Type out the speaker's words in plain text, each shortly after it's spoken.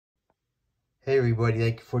Hey everybody,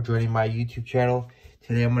 thank you for joining my YouTube channel.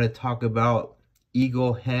 Today I'm going to talk about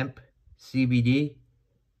Eagle Hemp CBD,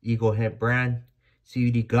 Eagle Hemp brand,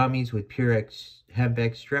 CBD gummies with Pure Hemp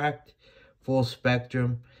Extract, full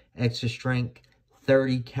spectrum, extra strength,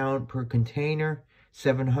 30 count per container,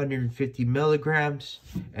 750 milligrams,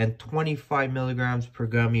 and 25 milligrams per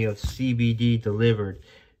gummy of CBD delivered.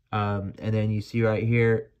 And then you see right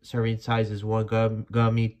here, serving size is one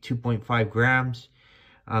gummy, 2.5 grams.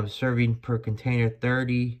 Serving per container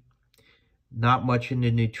 30. Not much in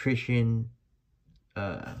the nutrition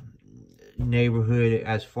neighborhood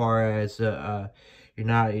as far as you're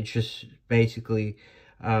not. It's just basically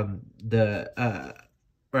the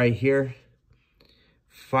right here,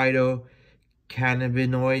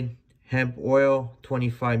 Phytocannabinoid Hemp Oil,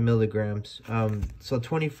 25 milligrams. So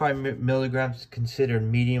 25 milligrams is considered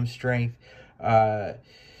medium strength.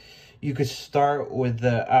 You could start with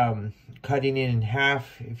the cutting it in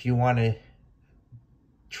half if you want to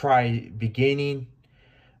try beginning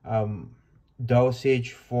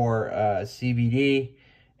dosage for CBD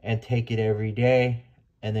and take it every day,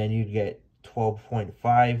 and then you'd get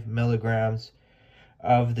 12.5 milligrams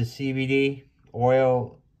of the CBD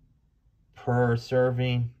oil per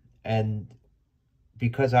serving. And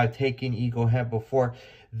because I've taken Eagle Hemp before,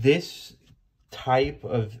 this type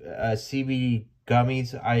of CBD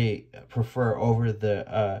gummies I prefer over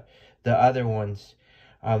the other ones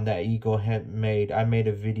that Eagle Hemp made. I made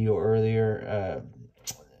a video earlier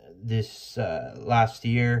this last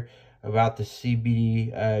year about the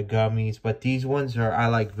CBD gummies, but these ones I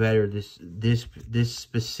like better. This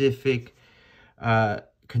specific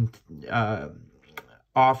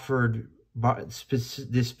offered by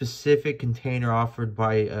this specific container offered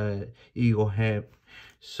by Eagle Hemp.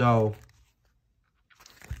 So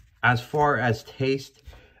as far as taste,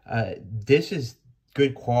 this is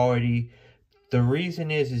good quality. The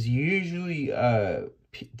reason is usually,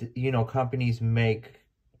 companies make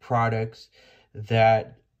products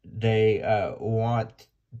that they want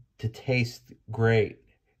to taste great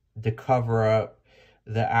to cover up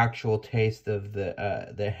the actual taste of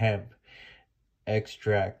the hemp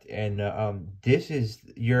extract. And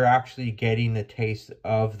you're actually getting the taste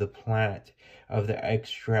of the plant, of the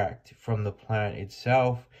extract from the plant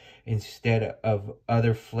itself, instead of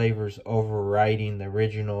other flavors overriding the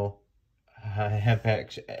original hemp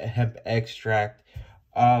extract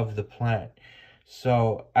of the plant.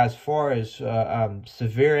 So as far as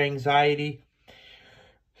severe anxiety,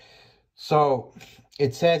 so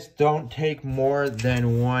it says don't take more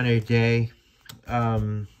than one a day.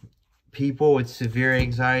 People with severe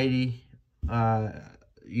anxiety, it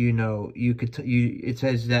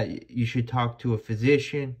says that you should talk to a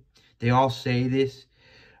physician. They all say this,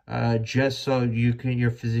 just so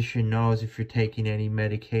your physician knows if you're taking any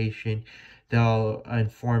medication. They'll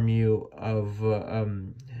inform you of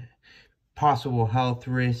possible health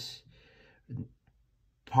risks,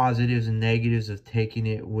 positives and negatives of taking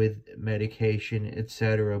it with medication,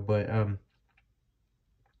 etc. But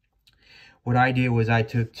what I did was I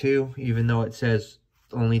took 2, even though it says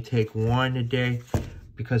only take 1 a day,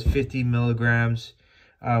 because 50 milligrams,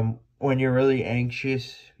 when you're really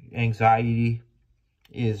anxious, anxiety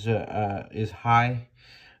is high.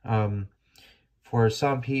 For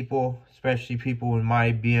some people, especially people with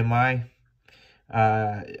my BMI,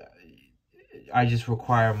 I just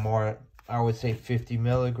require more. I would say 50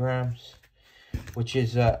 milligrams, which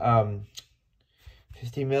is 50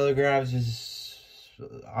 milligrams is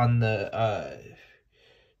on the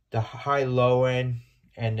high low end,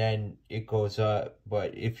 and then it goes up.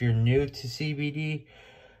 But if you're new to CBD,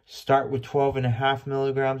 start with 12.5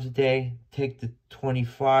 milligrams a day. Take the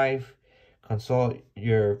 25. Consult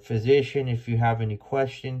your physician if you have any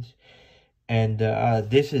questions. And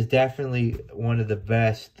this is definitely one of the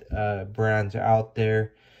best brands out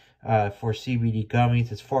there for CBD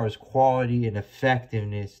gummies as far as quality and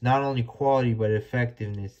effectiveness. Not only quality, but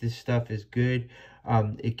effectiveness. This stuff is good.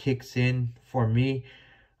 It kicks in for me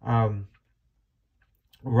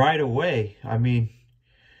right away. I mean,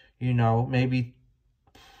 maybe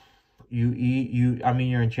you're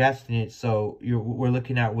ingesting it, so we're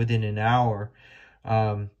looking at within an hour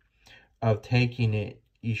of taking it,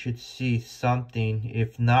 you should see something.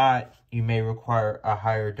 If not, you may require a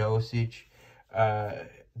higher dosage,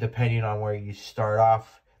 depending on where you start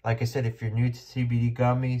off. Like I said, if you're new to CBD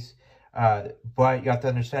gummies, but you have to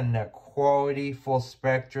understand that quality, full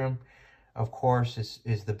spectrum, of course,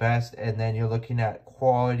 is the best. And then you're looking at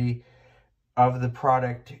quality of the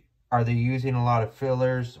product. Are they using a lot of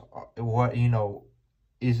fillers? What,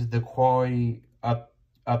 is the quality up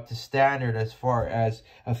to standard as far as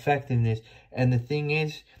effectiveness? And the thing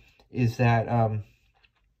is that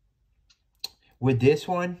With this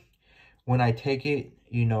one, when I take it,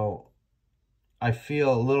 you know, I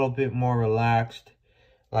feel a little bit more relaxed.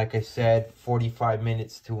 Like I said, 45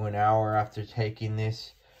 minutes to an hour after taking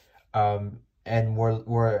this. And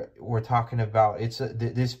we're talking about,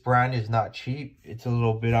 this brand is not cheap. It's a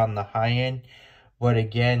little bit on the high end, but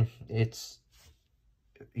again, it's,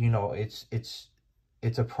 you know, it's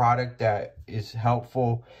a product that is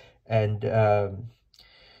helpful, and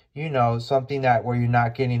you know, something that where you're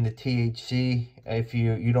not getting the THC. If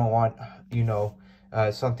you don't want, you know,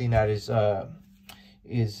 something that is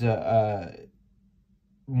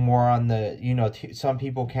more on the, you know, some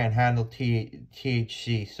people can't handle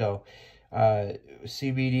THC. So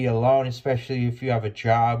CBD alone, especially if you have a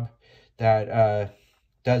job that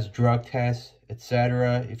does drug tests,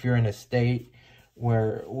 etc. If you're in a state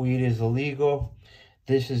where weed is illegal,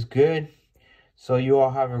 this is good. So you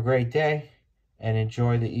all have a great day and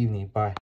enjoy the evening. Bye.